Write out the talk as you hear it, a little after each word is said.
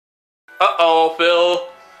Uh-oh, Phil.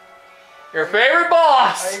 Your favorite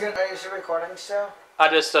boss! Are you still recording still? I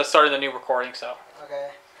just started the new recording, so.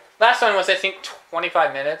 Okay. Last one was, I think,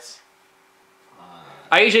 25 minutes.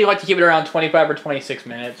 I usually like to keep it around 25 or 26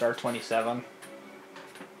 minutes, or 27.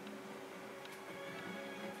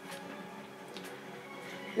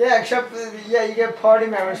 Yeah, except, yeah, you get party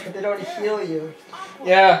members, but they don't heal you.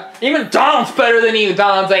 Yeah. Even Donald's better than you.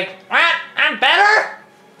 Donald's like, what? I'm better?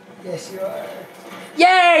 Yes, you are.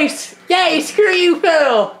 Yay! Yay, screw you,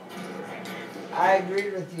 Phil! I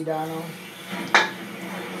agreed with you, Donald.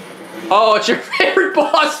 Oh, it's your favorite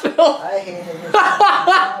boss, Phil? I hate it.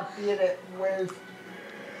 I cannot beat it with...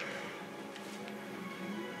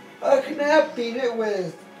 I cannot beat it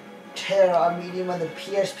with Terra on medium on the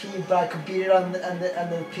PSP, but I could beat it on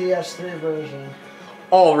the PS3 version.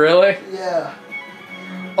 Oh, really? Yeah.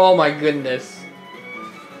 Oh my goodness.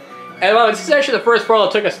 And well, this is actually the first part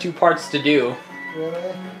that took us 2 parts to do.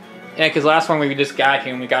 Really? Yeah, because last one we just got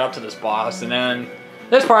here and we got up to this boss, and then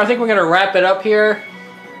this part I think we're going to wrap it up here.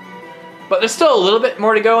 But there's still a little bit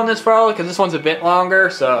more to go in this part because this one's a bit longer,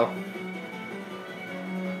 so...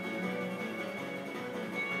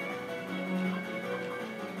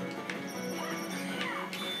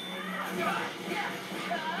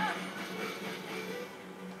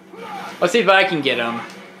 Let's see if I can get him.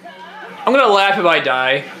 I'm gonna laugh if I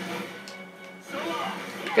die.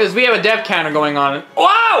 Because we have a death counter going on.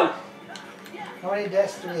 Whoa! How many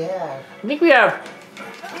deaths do we have? I think we have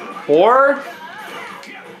 4?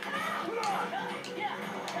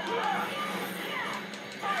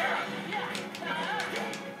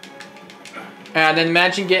 And then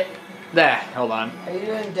imagine get that. Hold on. Are you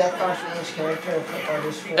doing death counts for each character or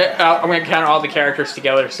just for... I'm gonna count all the characters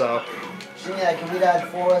together, so... So yeah, we died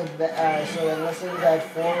 4 with, so then let's say we died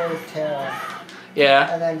 4 with Terra.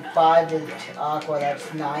 Yeah. And then 5 with Aqua,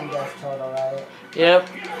 that's 9 deaths total, right? Yep.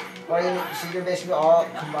 Or so you're basically all,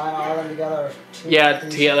 combine all of them together? Or 2, Yeah, 3,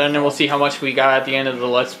 together, and then we'll see how much we got at the end of the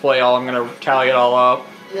Let's Play. I'm gonna tally it all up.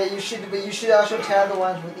 Yeah, you should, but you should also tally the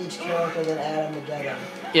ones with each character, then add them together.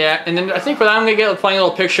 Yeah, and then I think for that I'm gonna get a funny little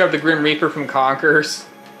picture of the Grim Reaper from Conquers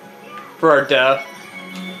for our death.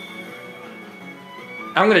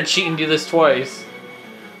 I'm gonna cheat and do this twice.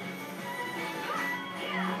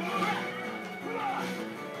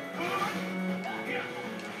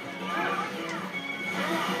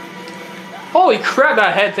 Holy crap,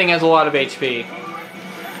 that head thing has a lot of HP.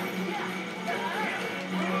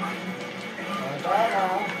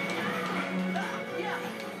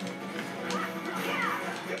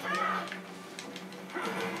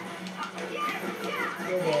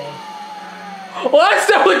 Well, that's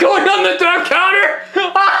definitely going on the death counter!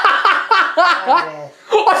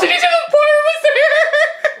 Oh, did you see the pointer was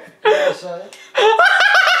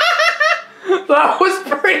there? That was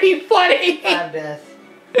pretty funny! 5 deaths.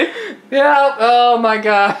 Yeah, oh my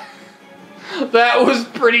god. That was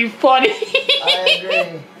pretty funny. I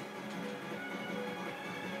agree.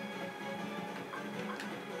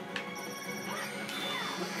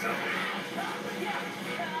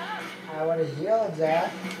 I would have healed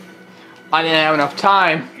that. I didn't have enough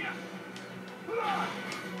time.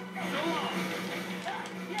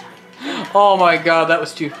 Oh my god, that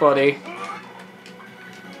was too funny.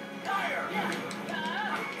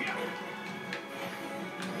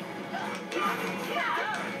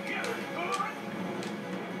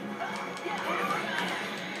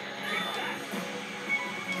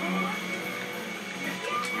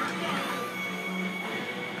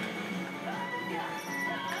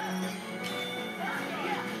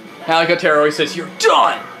 Alicotero always says, "You're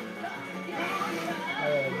done!"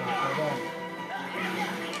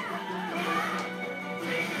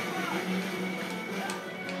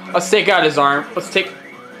 Let's take out his arm. Let's take...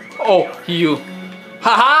 Oh, heal.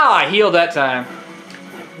 Haha! I healed that time.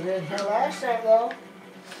 You didn't heal last time, though.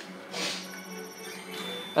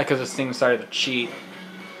 That's because this thing started to cheat.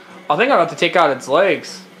 I think I'm about to take out its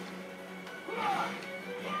legs.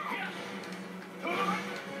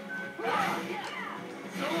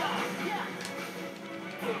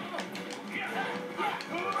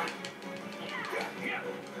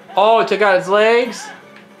 Oh, it took out its legs?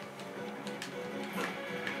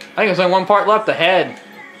 I think there's only one part left, the head.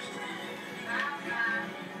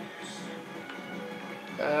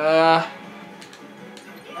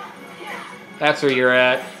 That's where you're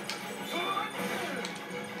at.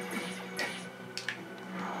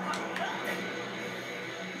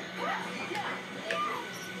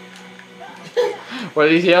 What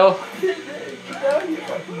did he yell?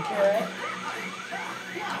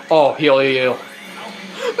 Oh, heal.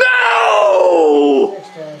 No!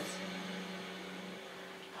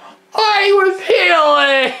 I was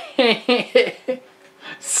healing!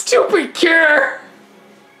 stupid cure!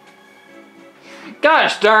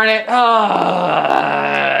 Gosh darn it!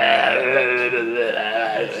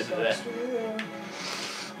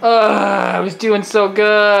 I was doing so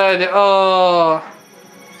good. Oh.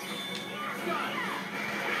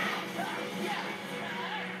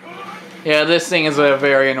 Yeah, this thing is a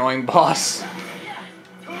very annoying boss.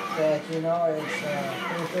 But you know, it's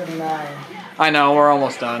 4:39. I know, we're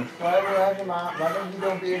almost done. Why don't you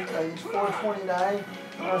don't be? It's 4:29.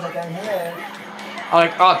 I was like, I'm here. I'm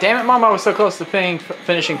like, oh damn it, Mom! I was so close to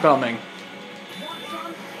finishing filming.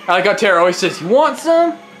 I like how Tara always says, "You want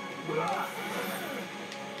some?"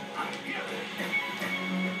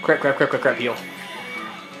 Crap, heal.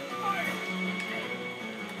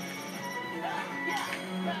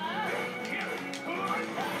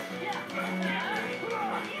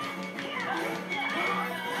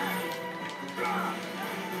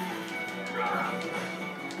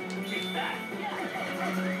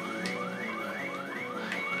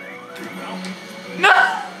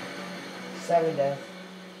 No! 7 deaths.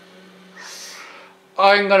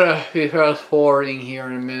 I'm gonna be fast forwarding here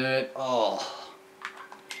in a minute. Oh.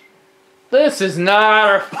 This is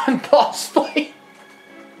not a fun boss fight.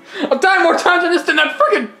 I've died more times in this than that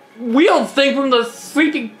freaking wheeled thing from the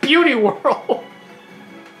Sleeping Beauty world.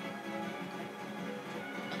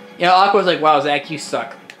 You know, Aqua's like, wow, Zach, you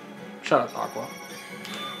suck. Shut up, Aqua.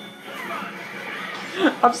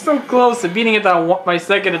 I'm so close to beating it on my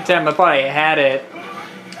second attempt. I thought I had it.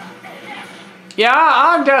 Yeah,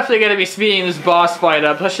 I'm definitely going to be speeding this boss fight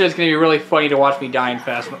up. Plus, it's going to be really funny to watch me dying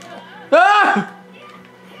fast. Ah!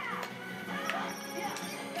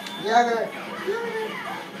 Yeah,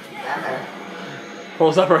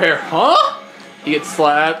 Pulls up her hair. Huh? You get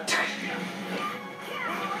slapped.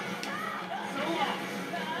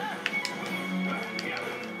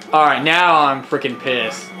 Alright, now I'm freaking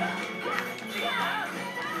pissed.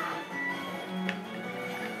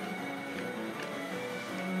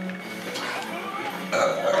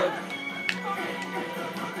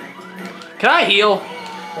 Can I heal?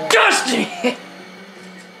 Gosh dang it!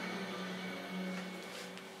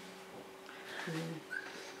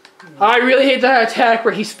 I really hate that attack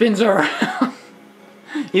where he spins around.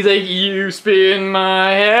 He's like, you spin my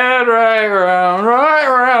head right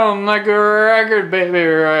round like a record, baby,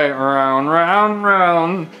 right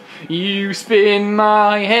round. You spin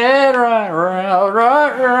my head right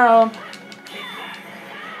round.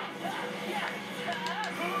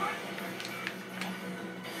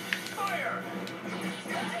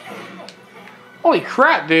 Holy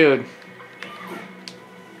crap, dude.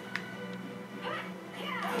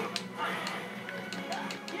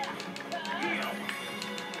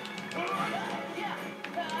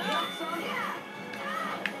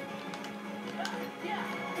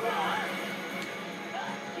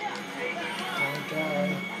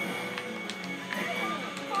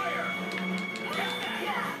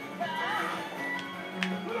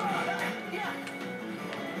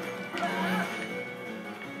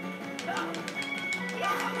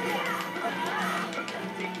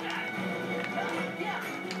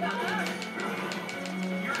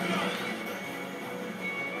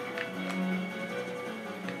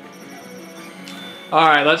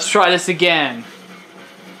 Alright, let's try this again.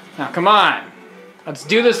 Now, come on. Let's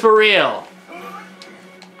do this for real.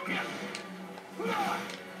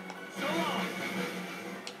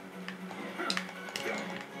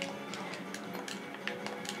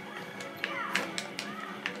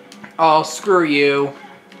 Oh, screw you.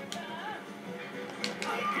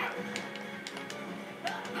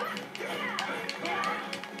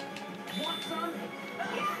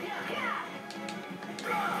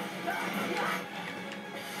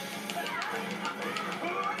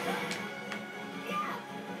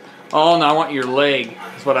 Oh, no, I want your leg.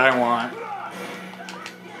 That's what I want.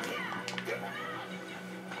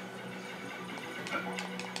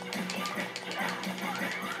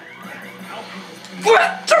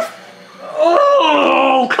 What the?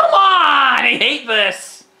 Oh, come on! I hate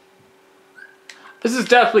this. This is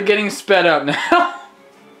definitely getting sped up now.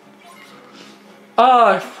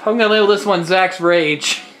 Oh, I'm gonna label this one Zach's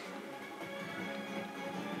Rage.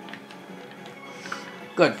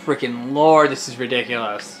 Good freaking lord, this is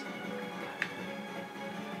ridiculous.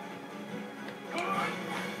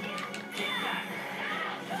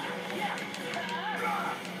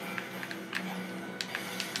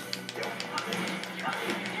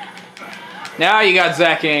 Now you got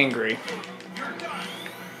Zach angry.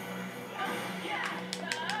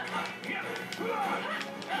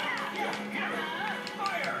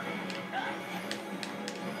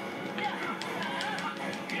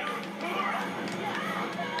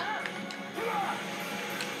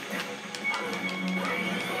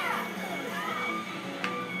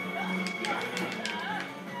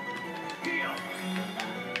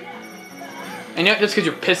 I know just because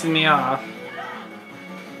you're pissing me off.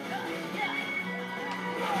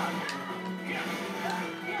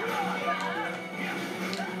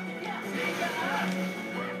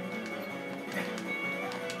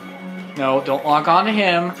 No, don't lock onto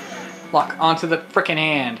him. Lock onto the frickin'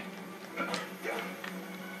 hand.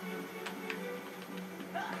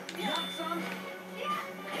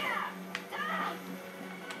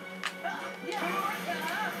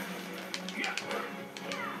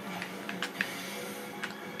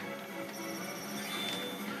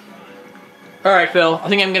 Alright, Phil. I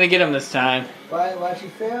think I'm gonna get him this time. Why'd you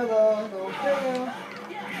fail though? Don't fail.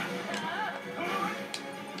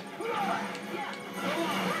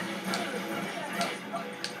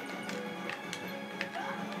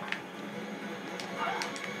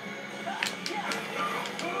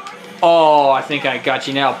 Oh, I think I got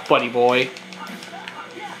you now, buddy boy.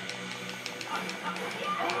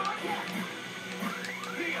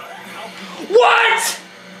 What?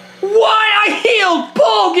 Why I healed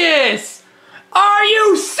bogus? Are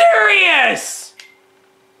you serious?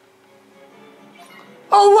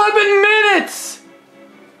 11 minutes!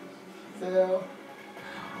 Fail.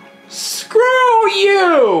 Screw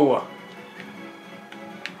you!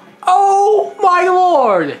 Oh my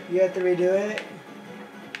lord! You have to redo it?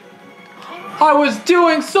 I was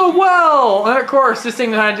doing so well! And of course, this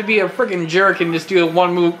thing had to be a freaking jerk and just do a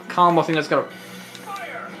one move combo thing that's gonna...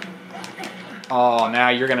 Oh, now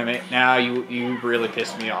you're gonna make... Now you really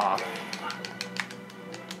pissed me off.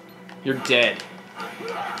 You're dead.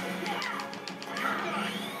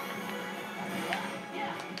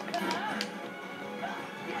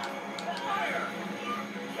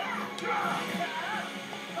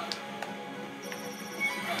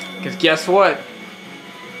 Because guess what?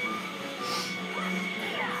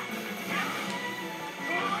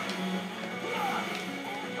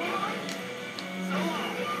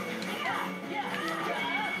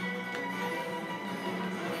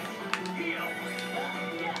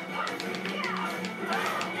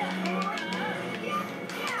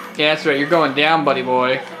 Yeah, that's right. You're going down, buddy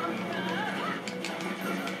boy.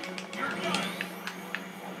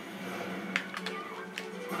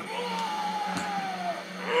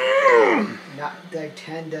 Not like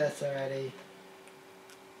 10 deaths already.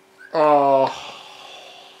 Oh.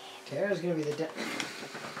 Tara's gonna be the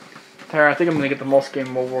death. Tara, I think I'm gonna get the most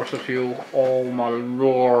game over with you. Oh my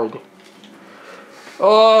lord.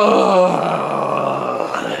 Oh.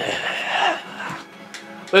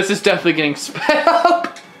 This is definitely getting sped up.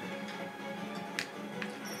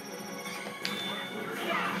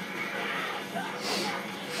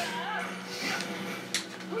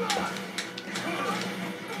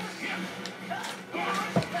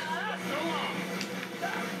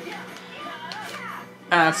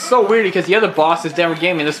 It's so weird because the other bosses never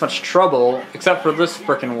gave me this much trouble, except for this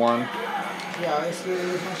frickin' one. Yeah, always give you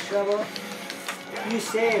this much trouble. You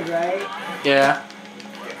saved, right? Yeah.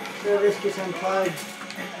 So this gets unplugged.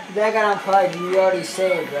 That got unplugged and you already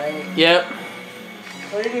saved, right? Yep.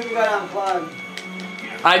 What did you even got unplugged?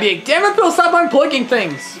 I'd be like, damn it, Bill, stop unplugging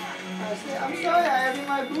things! I'm sorry, I have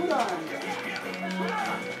my boot on.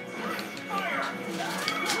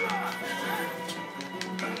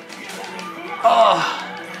 Oh.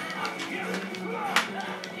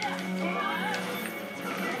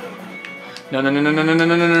 No.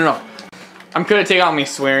 I'm gonna take out me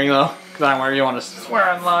swearing though, because I don't really want to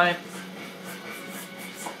swear online.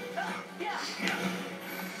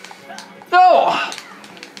 No!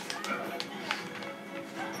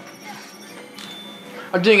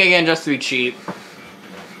 I'm doing it again just to be cheap.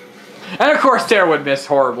 And of course Tara would miss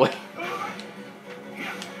horribly.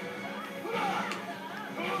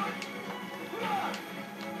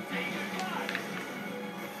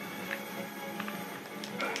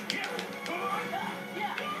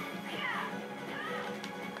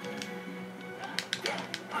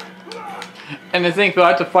 And I think we'll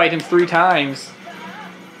have to fight him 3 times.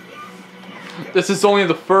 This is only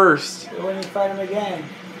the first. When you fight him again.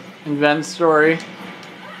 In Ben's story.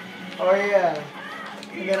 Oh yeah.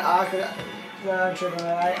 And then I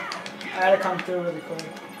had to come through really quick.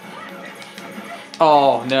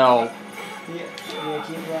 Oh no. Yeah,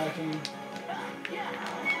 keep rocking.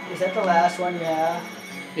 Is that the last one you have?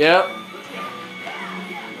 Yep.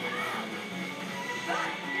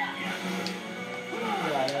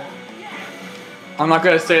 Got it. I'm not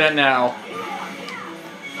gonna say that now.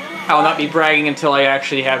 I will not be bragging until I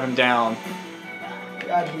actually have him down.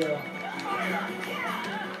 God heal.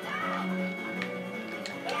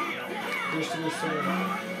 Just to be safe.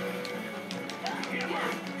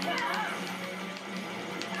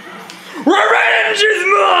 Revenge is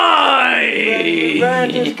mine!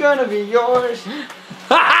 Revenge is gonna be yours.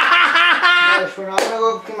 Guys, we're not gonna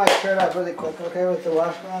go clean my shirt up really quick, okay, with the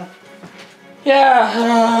wash on.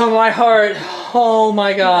 Yeah, my heart. Oh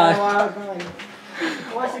my God.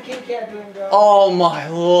 What's the Kit Kat doing, Joe? Oh my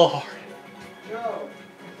Lord. Joe.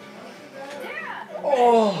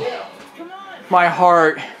 Oh, my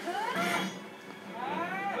heart.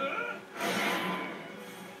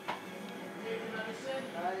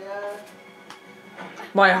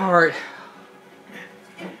 My heart.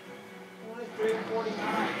 Only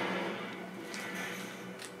 3:49.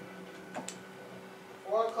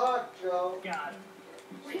 4 o'clock, Joe. God.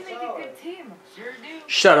 We make a good team. Sure do.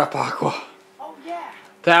 Shut up, Aqua. Oh yeah.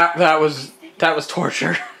 That was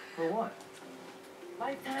torture. For what?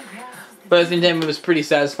 Lifetime passes. But at the same time, it was pretty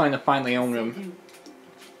satisfying to finally own him.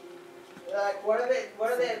 Like, what if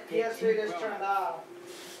the PS3 just turned off?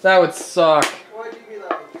 That would suck. What would you be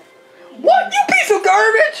like? What, you piece of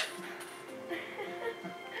garbage?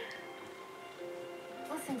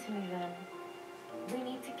 Listen to me then. We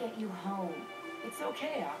need to get you home. It's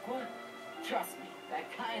okay, Aqua. Trust me, that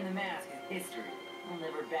guy in the mask is history. I'll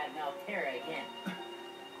never badmouth Terra again.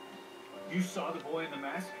 You saw the boy in the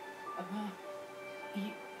mask?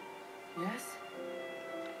 Yes?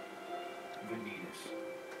 Vanitas.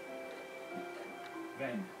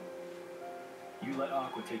 Ven, you let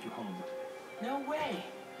Aqua take you home. No way.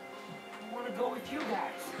 I want to go with you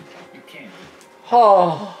guys. You can't.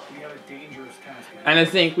 Oh. We have a dangerous task ahead. And I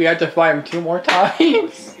think we have to fight him 2 more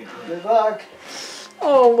times. Good luck.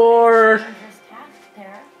 Oh, Lord. Dangerous task,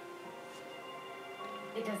 Tara.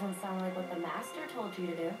 It doesn't sound like what the master told you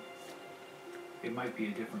to do. It might be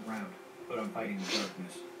a different route, but I'm fighting the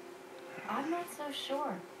darkness. I'm not so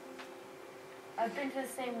sure. I've been to the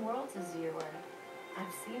same worlds as you, and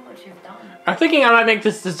I've seen what you've done. I'm thinking I might make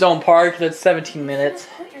this the zone part because it's 17 minutes.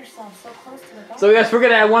 You put yourself so close to the So yes, we're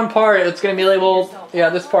gonna add one part. It's gonna be labeled. Yeah,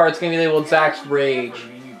 this part's gonna be labeled Zach's Rage. You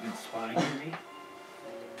mean you've been spying on me?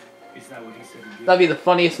 Is that what he said he did? That'd be the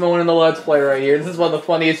funniest moment in the Let's Play right here. This is one of the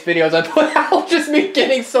funniest videos I put out. Just me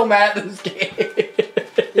getting so mad at this game.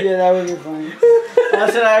 Yeah, that would be funny.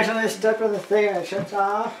 Unless it actually stuck with the thing and it shuts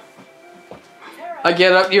off. I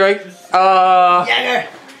get up. You're like, Yeah.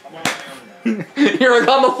 you're like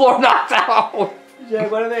on the floor, knocked out. Yeah,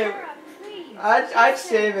 what are they? Tara, please. I'd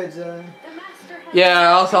save it, Joe. The master has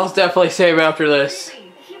Yeah, I'll definitely save it after this.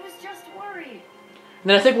 He was just worried. And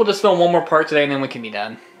then I think we'll just film one more part today, and then we can be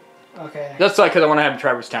done. Okay. That's like because I want to have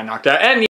Traverse Town knocked out. And